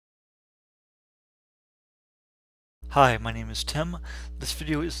Hi, my name is Tim. This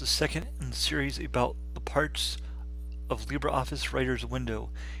video is the second in the series about the parts of LibreOffice Writer's window.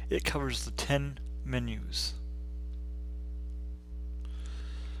 It covers the 10 menus.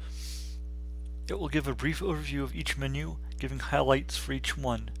 It will give a brief overview of each menu, giving highlights for each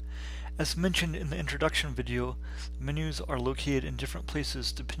one. As mentioned in the introduction video, menus are located in different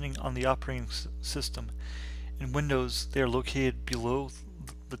places depending on the operating system. In Windows, they are located below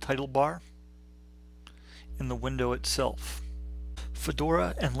the title bar in the window itself.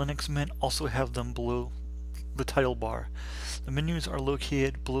 Fedora and Linux Mint also have them below the title bar. The menus are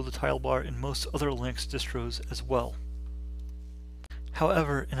located below the title bar in most other Linux distros as well.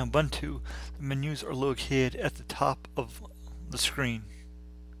 However, in Ubuntu, the menus are located at the top of the screen.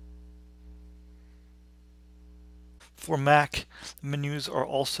 For Mac, the menus are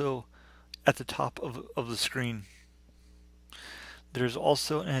also at the top of the screen. There's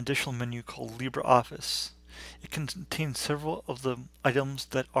also an additional menu called LibreOffice. It contains several of the items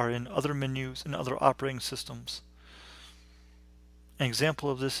that are in other menus and other operating systems. An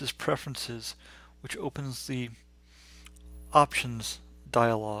example of this is Preferences, which opens the Options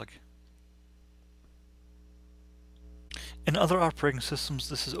dialog. In other operating systems,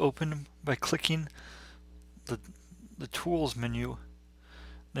 this is opened by clicking the Tools menu,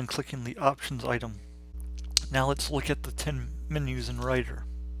 then clicking the Options item. Now let's look at the 10 menus in Writer.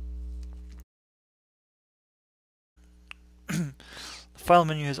 The File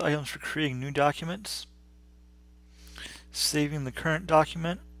menu has items for creating new documents, saving the current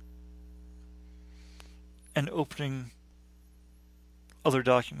document, and opening other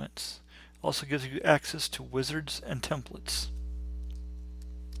documents. It also gives you access to wizards and templates.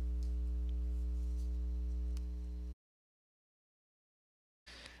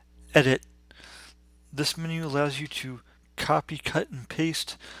 Edit. This menu allows you to copy, cut, and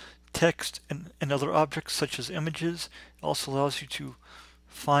paste text and other objects such as images. It also allows you to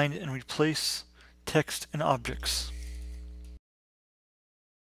find and replace text and objects.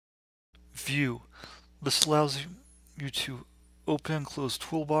 View. This allows you to open and close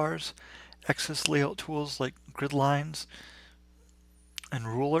toolbars, access layout tools like grid lines and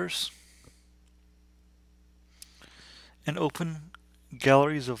rulers, and open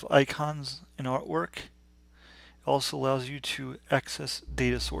galleries of icons and artwork. It also allows you to access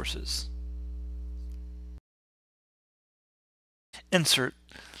data sources. Insert.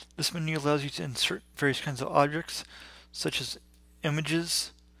 This menu allows you to insert various kinds of objects such as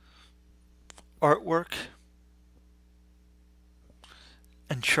images, artwork,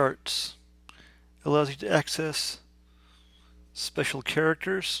 and charts. It allows you to access special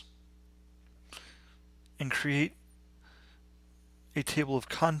characters and create a table of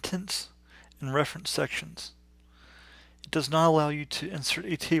contents and reference sections. It does not allow you to insert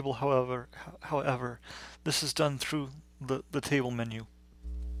a table, however, this is done through the table menu.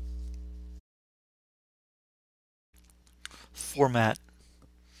 Format.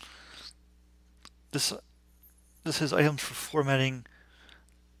 This has items for formatting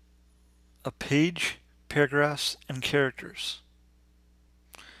a page, paragraphs, and characters.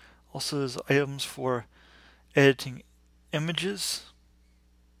 Also has items for editing images,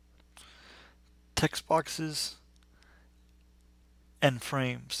 text boxes, and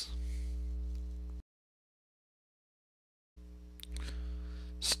frames.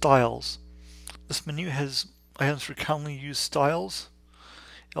 Styles. This menu has items for commonly used styles.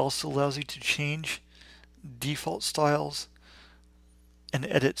 It also allows you to change default styles and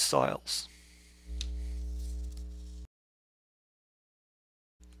edit styles.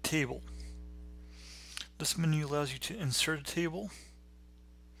 Table. This menu allows you to insert a table.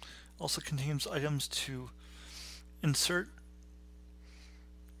 Also contains items to insert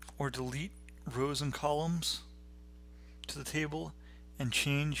or delete rows and columns to the table and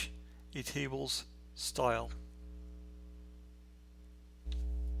change a table's style.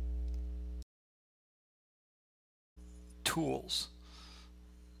 Tools.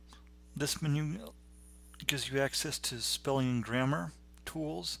 This menu gives you access to spelling and grammar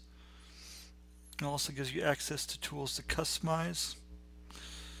tools. It also gives you access to tools to customize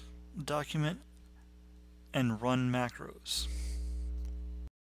the document and run macros.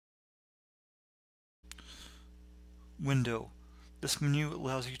 Window. This menu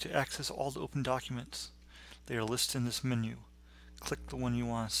allows you to access all the open documents. They are listed in this menu. Click the one you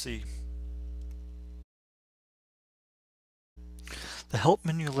want to see. The Help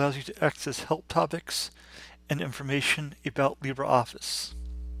menu allows you to access help topics and information about LibreOffice.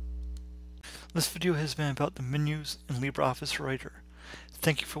 This video has been about the menus in LibreOffice Writer.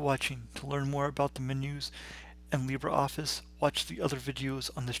 Thank you for watching. To learn more about the menus and LibreOffice, watch the other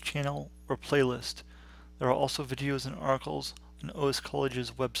videos on this channel or playlist. There are also videos and articles on OS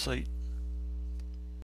College's website.